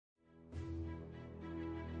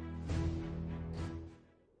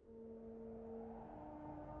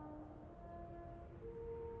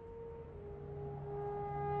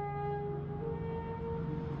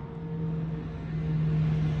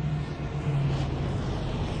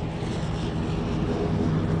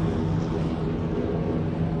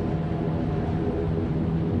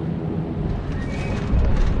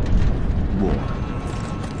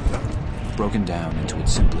broken down into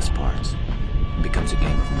its simplest parts and becomes a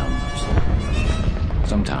game of numbers.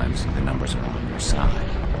 Sometimes the numbers are on your side,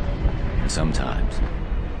 and sometimes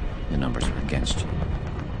the numbers are against you.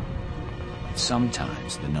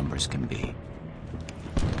 Sometimes the numbers can be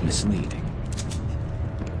misleading.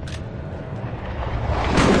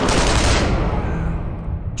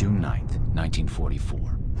 June 9th, 1944.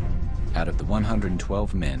 Out of the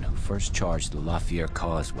 112 men who first charged the Fiere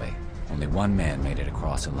Causeway, only one man made it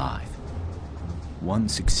across alive. One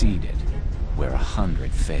succeeded where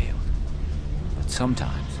 100 failed. But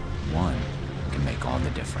sometimes one can make all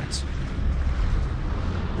the difference.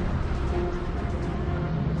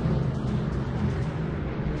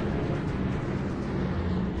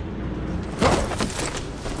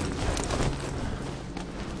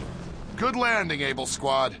 Good landing, Able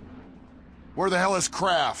Squad. Where the hell is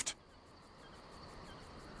Kraft?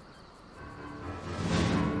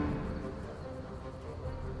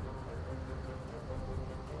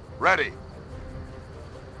 Ready.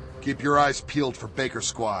 Keep your eyes peeled for Baker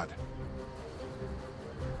Squad.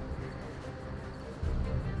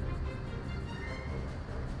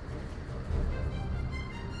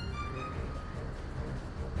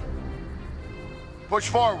 Push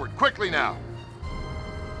forward, quickly now.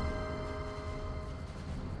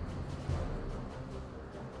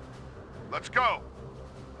 Let's go.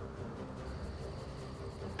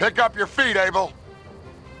 Pick up your feet, Abel.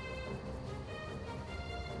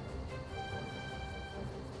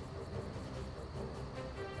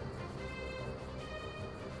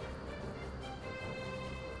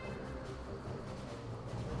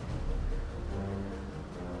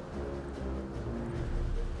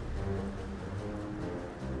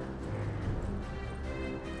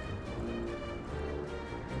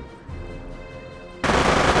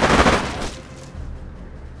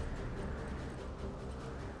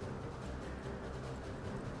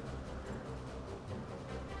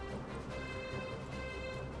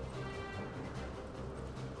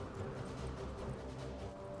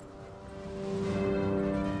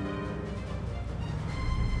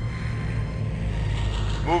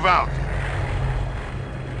 Move out.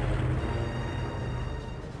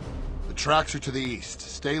 The tracks are to the east.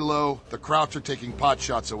 Stay low. The Krauts are taking pot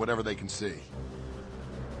shots at whatever they can see.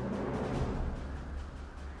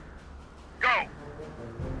 Go!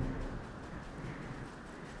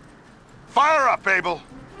 Fire up, Abel!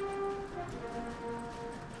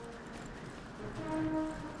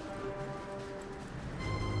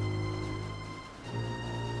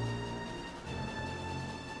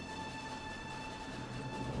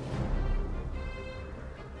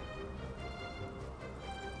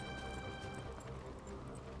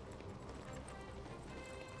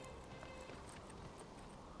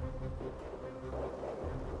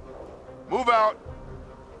 Move out.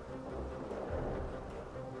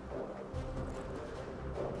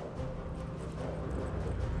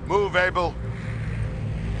 Move, Abel.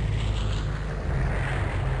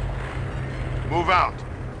 Move out.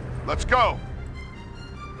 Let's go.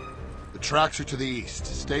 The tracks are to the east.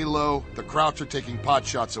 Stay low. The Krauts are taking pot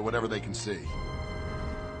shots at whatever they can see.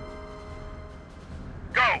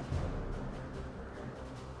 Go!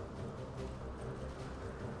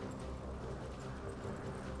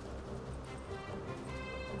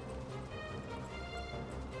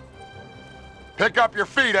 Pick up your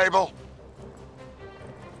feet, Abel.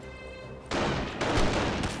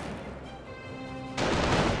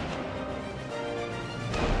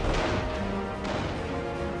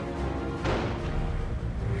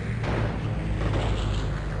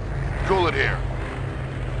 Cool it here.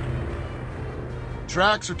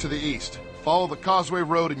 Tracks are to the east. Follow the Causeway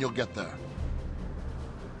Road and you'll get there.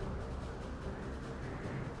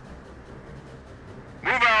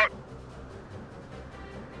 Move out.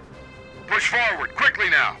 Push forward, quickly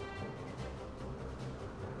now.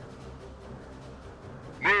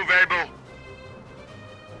 Move, Abel.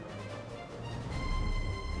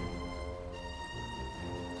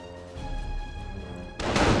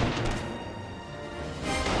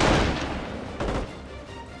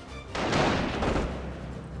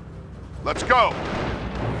 Let's go.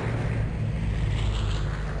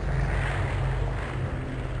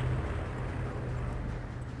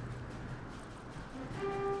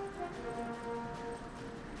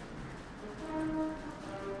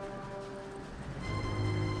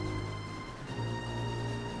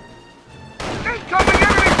 Incoming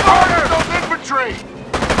enemy fire! Those infantry!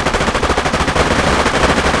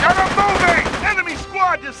 Get them moving! Enemy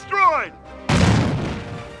squad destroyed!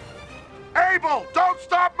 Abel, don't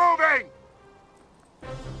stop moving!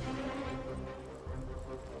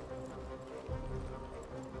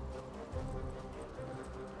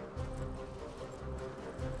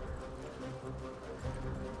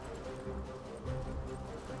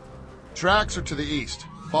 Tracks are to the east.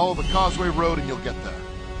 Follow the Causeway Road and you'll get there.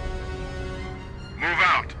 Move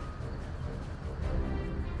out!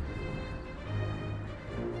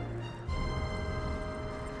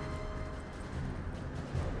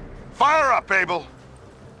 Fire up, Abel!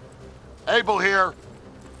 Abel here.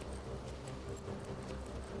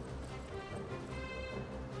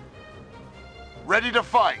 Ready to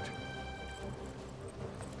fight.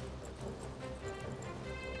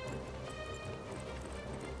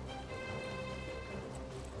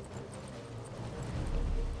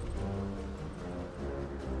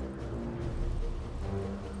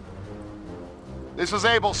 This is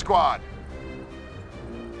Abel Squad.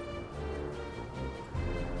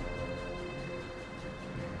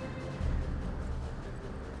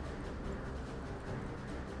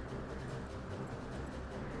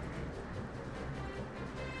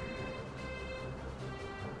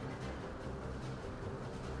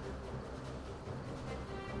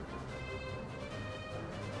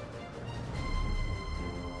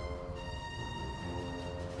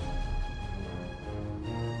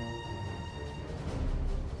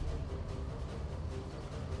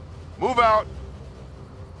 Move out.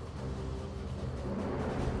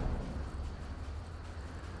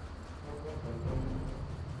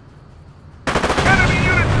 Enemy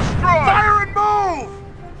unit destroyed! Fire and move!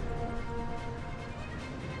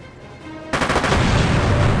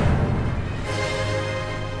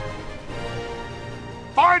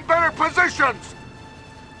 Find better positions!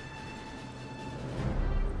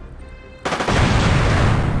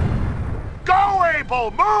 Go,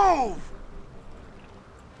 Abel! Move!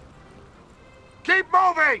 Keep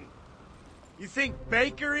moving! You think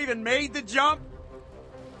Baker even made the jump?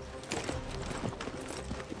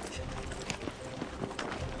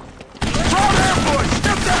 Front ambush!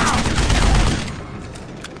 Get down!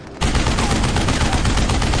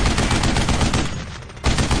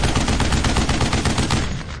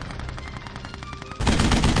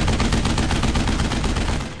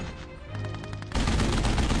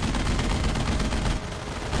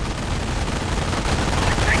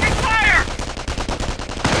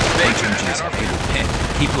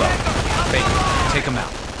 Keep low. Baker, take him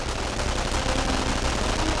out.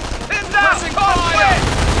 Pin down! Causeway!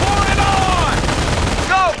 Pour it on!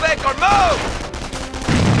 Go, Baker, move!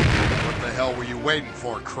 What the hell were you waiting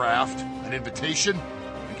for, Kraft? An invitation?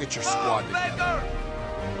 And get your squad Move, together. Baker!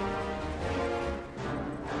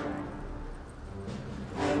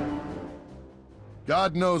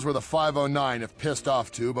 God knows where the 509 have pissed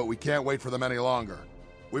off to, but we can't wait for them any longer.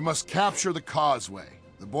 We must capture the Causeway.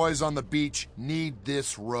 The boys on the beach need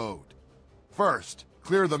this road. First,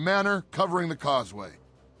 clear the manor covering the Causeway.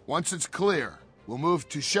 Once it's clear, we'll move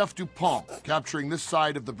to Chef-du-Pont, capturing this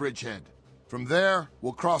side of the bridgehead. From there,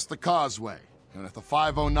 we'll cross the Causeway, and if the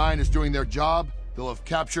 509 is doing their job, they'll have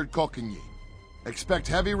captured Cauquigny. Expect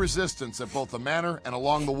heavy resistance at both the manor and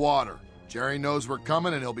along the water. Jerry knows we're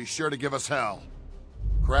coming and he'll be sure to give us hell.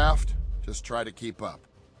 Kraft, just try to keep up.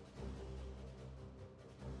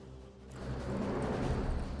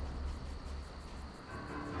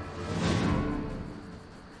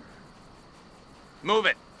 Move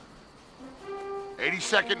it.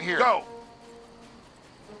 82nd here. Go!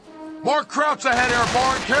 More Krauts ahead,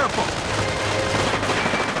 Airborne. Careful!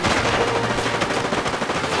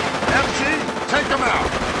 MG, take them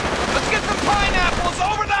out! Let's get some pineapples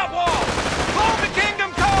over that wall! Blow the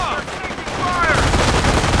kingdom come! Fire!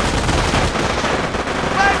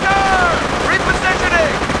 Baker!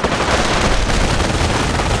 Repositioning!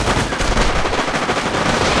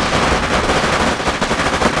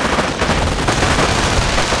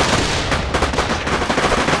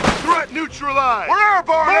 Neutralized! We're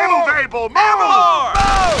airborne! Move, Abel! Move!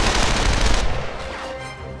 Move!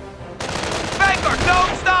 Baker,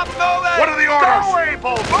 don't stop moving! What are the orders? Go,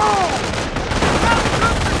 Abel! Move!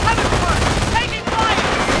 Taking fire!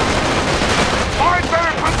 Find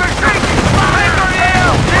better position! Baker,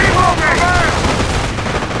 yield! Keep moving!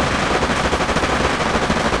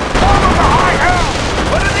 Follow the high hill!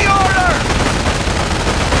 What are the orders?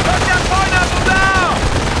 Put that pineapple down!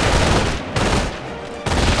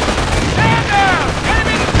 Stand down!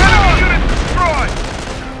 Enemy unit destroyed!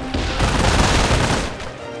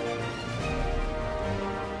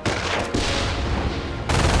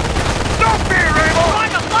 Don't fear, Abel!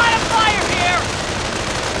 Find a lot of fire here!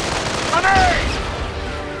 An aid!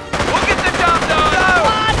 We'll get the job done!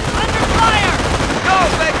 Squad under fire! Go,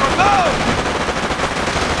 Baker, move!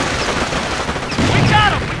 We got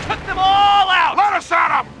them! We took them all out! Let us at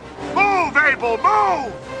them! Move, Abel,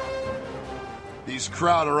 move! These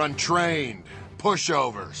crowd are untrained.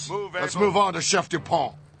 Pushovers. Move, Let's Abel. move on to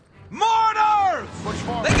Chef-du-Pont. Mortars! Push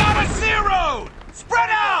forward. They got us zeroed! Spread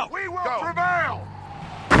out! We will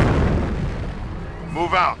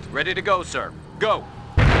Move out. Ready to go, sir. Go.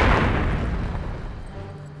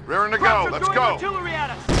 Rearing to go. Let's go. Artillery at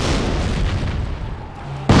us.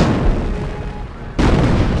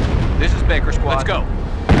 This is Baker Squad. Let's go.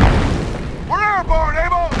 We're airborne,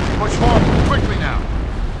 Able! Push forward, quickly now.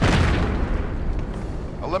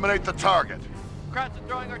 Eliminate the target. Krauts are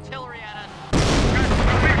throwing artillery at us.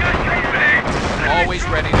 Always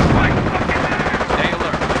ready to fight. Stay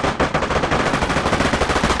alert.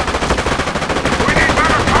 We need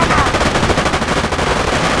better cover!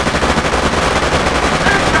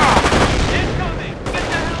 Incoming! Get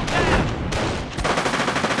the hell down!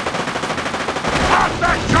 Lost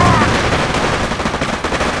that charge!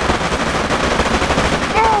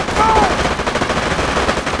 Move, move!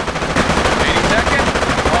 80 seconds.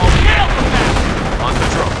 All Nail them back! on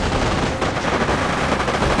patrol.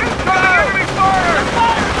 Incoming enemy fire!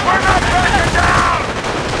 We're not backing down!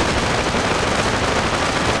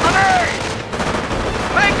 Grenade!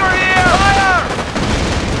 Baker here! Fire!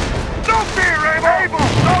 Don't fear, Able!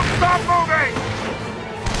 Don't stop moving!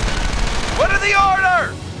 What are the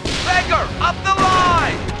orders? Baker, up the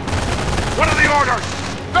line! What are the orders?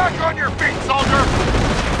 Back on your feet, soldier!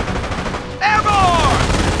 Airborne!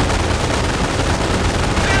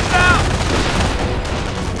 Inbound!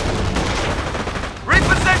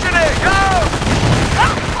 Repositioning! Go!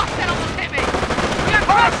 Oh, fuck, that almost hit me! We got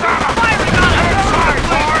Fire, Krauts firing on us! Inside,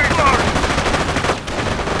 boys!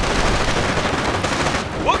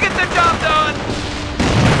 We'll get the job done!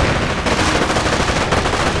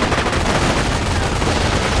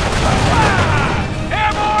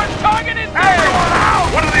 Airborne! Target is Everyone out!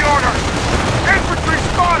 What are the orders? Infantry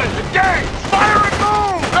spotted! Engage! Fire and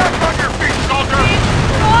move! Back on your feet, soldier!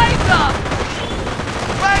 Destroy them!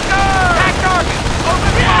 Baker! Attack target!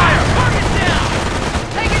 Open fire! Target down!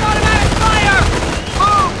 Taking automatic fire!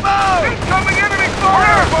 Move! Move! Incoming enemy fire!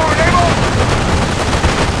 We're airborne, Able!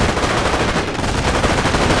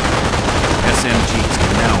 SMGs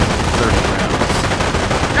can now hold 30 rounds.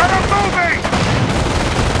 Get him moving!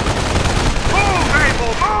 Move,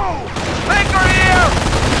 Able, move! Baker here!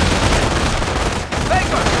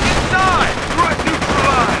 Baker, inside! Threat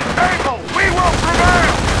neutralized! Able, we will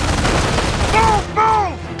prevail! Move,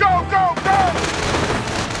 move! Go, go, go!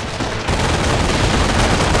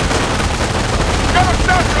 Get a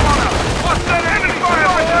satchel on him! What's that enemy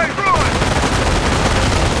fire, boys?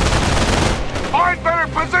 Find better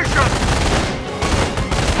position!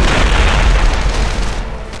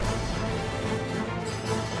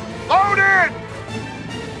 Load in!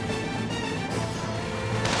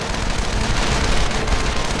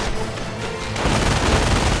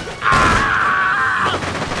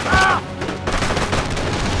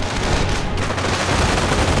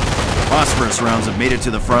 Phosphorus rounds have made it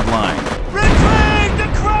to the front line. Retreat! The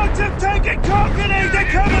Krauts have taken Cauquigny!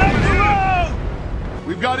 They're coming up the road!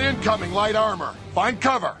 We've got incoming light armor. Find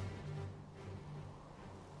cover.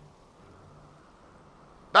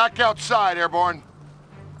 Back outside, Airborne.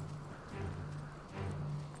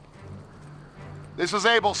 This is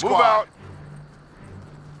Able Squad. Move out.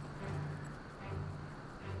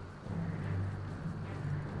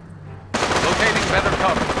 Locating better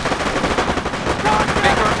cover.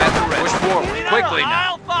 Baker at the ready. Push forward, quickly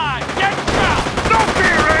now. Aisle 5! Get Krauts! No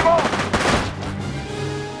fear, Able!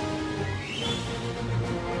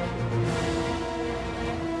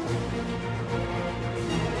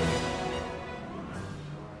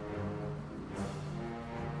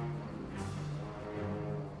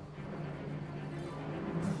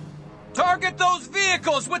 Target those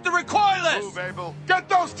vehicles with the recoilless! Move, Able. Get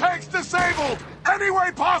those tanks disabled! Any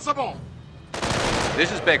way possible!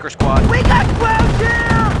 This is Baker Squad. We got Krauts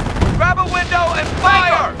here! Grab a window and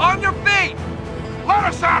fire! On your feet! Let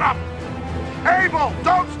us at 'em! Able,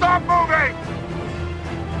 don't stop moving!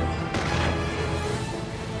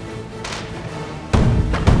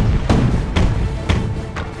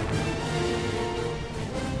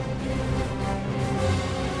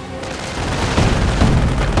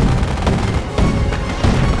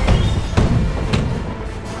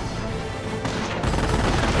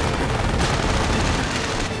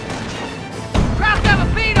 Krauts have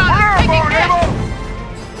a beat on us! Taking Airborne, hits! Able!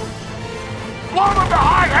 Blow them to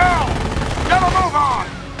high hell! Get a move on!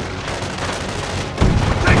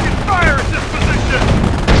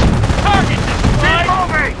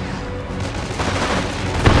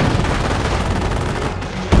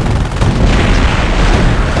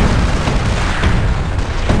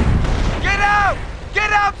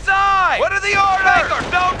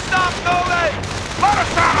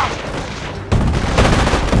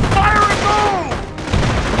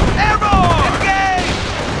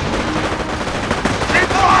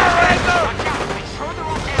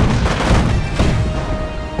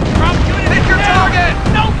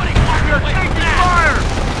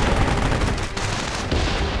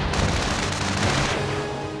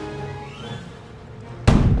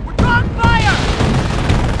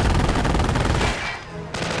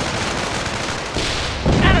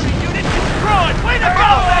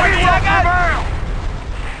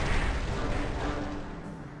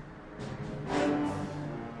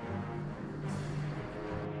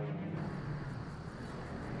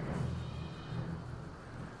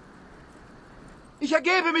 Ich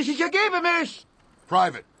ergebe mich, ich ergebe mich!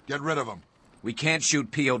 Private, get rid of him. We can't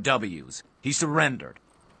shoot POWs. He surrendered.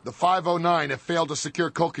 The 509 have failed to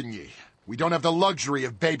secure Cauquigny. We don't have the luxury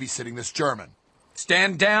of babysitting this German.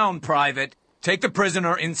 Stand down, Private. Take the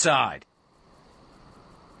prisoner inside.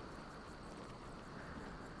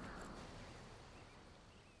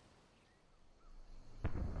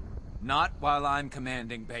 Not while I'm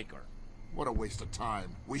commanding Baker. What a waste of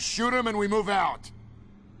time. We shoot him and we move out.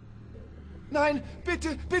 Nein,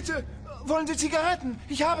 bitte, bitte! Wollen Sie Zigaretten?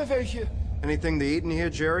 Ich habe welche. Anything to eat in here,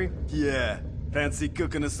 Jerry? Yeah. Fancy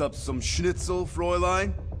cooking us up some schnitzel,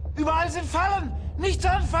 Fräulein? Überall sind Fallen! Nichts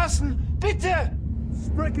anfassen! Bitte!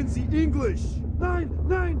 Sprechen Sie English! Nein,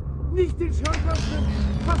 nein! Nicht den Schrank öffnen!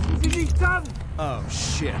 Fassen Sie nichts an! Oh,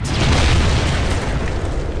 shit.